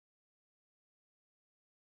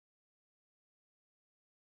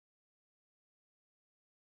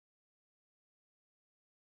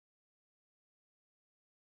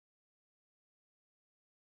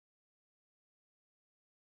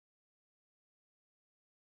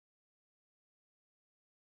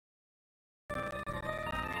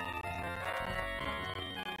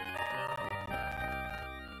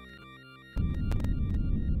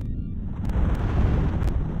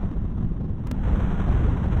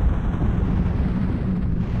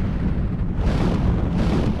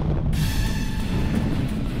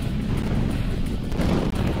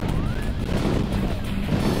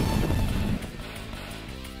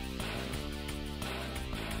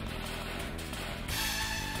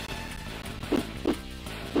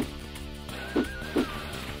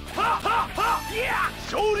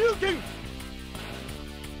昇竜拳。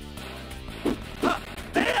はっ、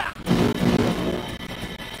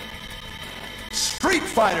Street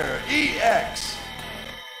Fighter EX.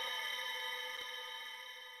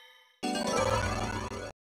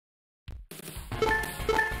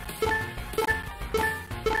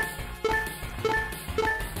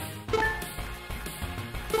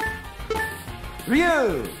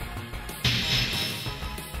 Ryu!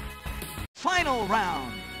 Final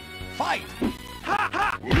round. Fight! Ha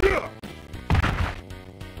ha! Uya!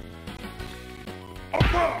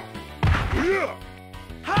 Upper! Uya!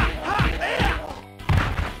 Ha ha! Air!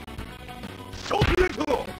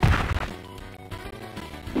 Shoryuken!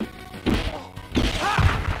 Ha!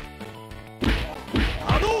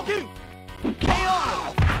 Hadouken! KO!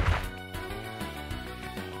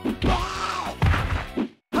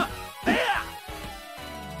 Ha! Air!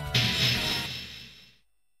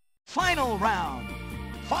 Final round.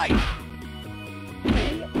 Fight!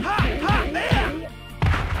 Ha ha! Air!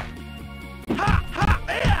 Ha ha!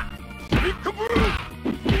 Air! Big Blue!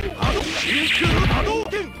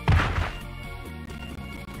 Hadouken!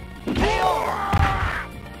 KO!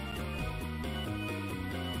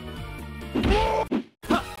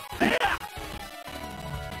 Ha! Air!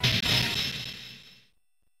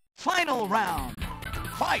 Final round.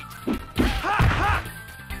 Fight! Ha ha!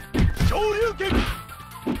 Shoryuken!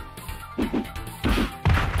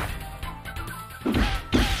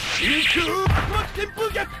 Shinku! Akumachi Tenpu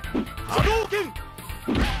Gyaku! Hadouken!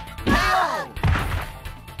 KO!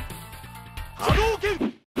 Hadouken!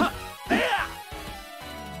 Ha! Air!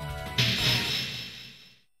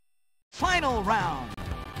 Final round.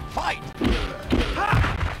 Fight! Ha!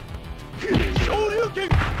 Shoryuken!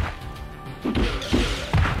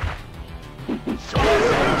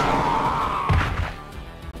 Shoryuken!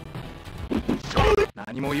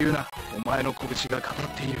 何も言うな。お前の拳が語っ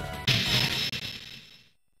ている。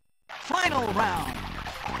Final round.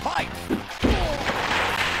 Fight!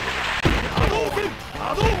 Hadouken!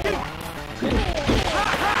 Hadouken! Ha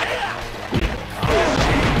ha! Air!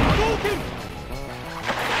 Hadouken!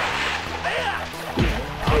 Air!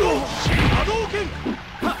 Hadouken!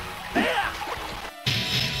 Ha! Air!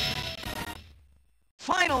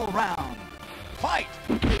 Final round. Fight!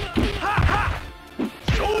 Ha ha!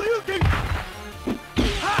 Shoryuken!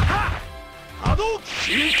 Ha ha! Hadouken!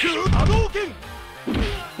 Shinku! Hadouken!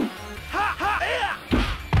 Ha ha! Air!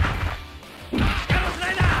 力し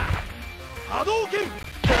ないな! Hadouken!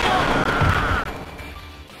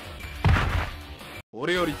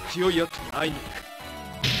 俺より強いやつに会いに行く。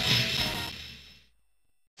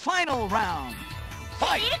 Final round.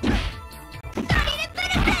 Fight!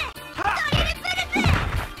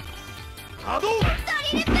 Hadouken!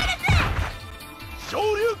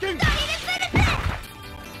 Shoryuken!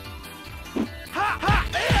 Ha ha!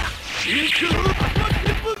 Air! Shinku! Akumachi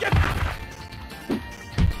Tenpu Gyaku!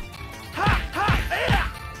 Ha ha! Air!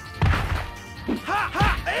 Ha ha!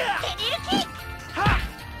 Air! Ha!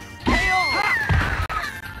 KO! Ha!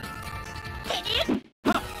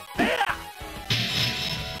 Air!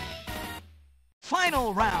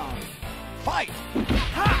 Final round. Fight!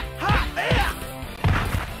 Ha ha! Air!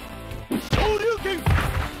 Shoryuken!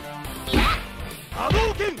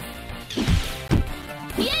 Hadouken!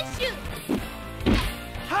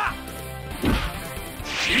 Ha!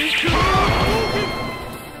 Shinku! Hadouken!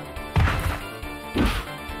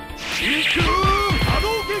 Shinku!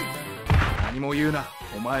 Hadouken! 何も言うな。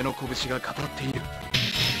お前の拳が語っている。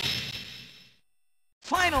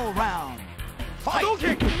 Final round. Fight!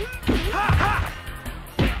 Hadouken! Ha ha!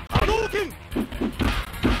 Hadouken!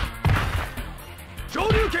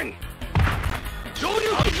 Shoryuken!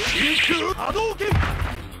 Shoryuken! Shinku! Hadouken!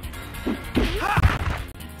 Ha!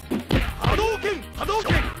 Hadouken!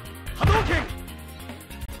 Hadouken! Hadouken!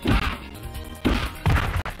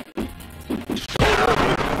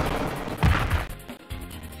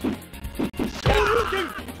 Shoryuken!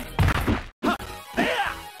 Ha!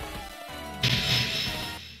 Air!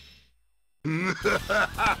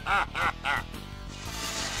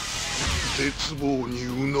 絶望にう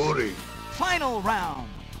なれ。 Final round.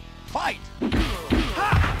 Fight! Ha!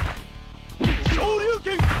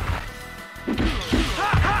 Shoryuken! Ha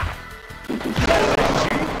ha!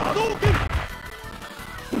 Hadouken!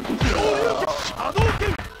 Shoryuken!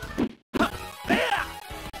 Hadouken! Ha! Air!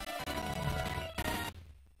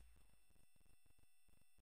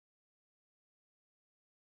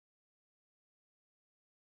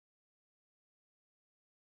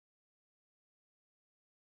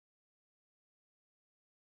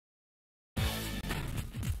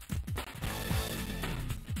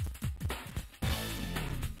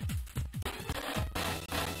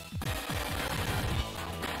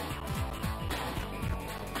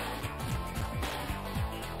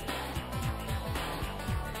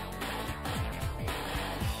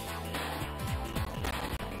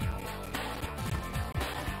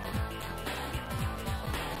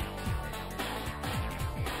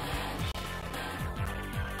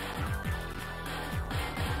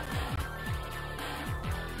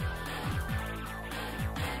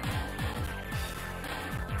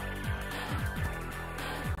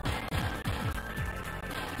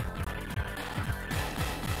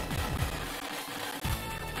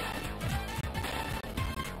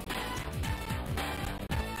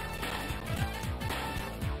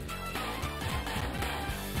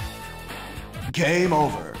 Game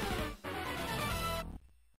over.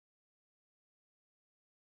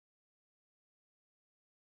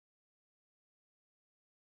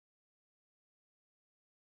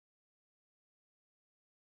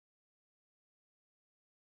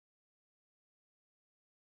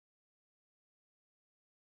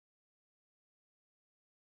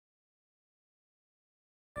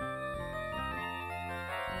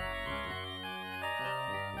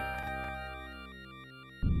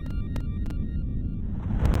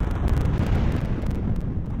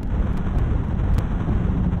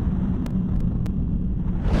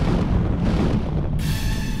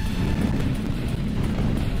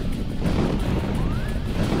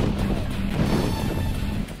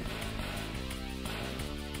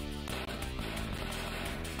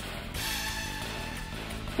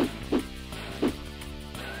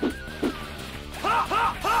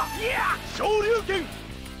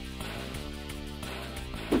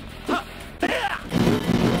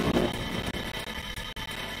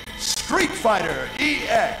 Street Fighter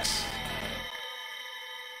EX.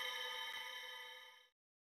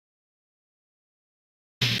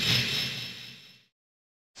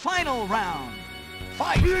 Final round.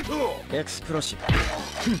 Fight! Explosive.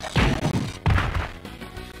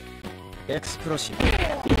 Explosive.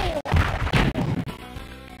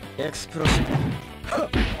 Explosive.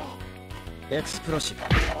 Explosive.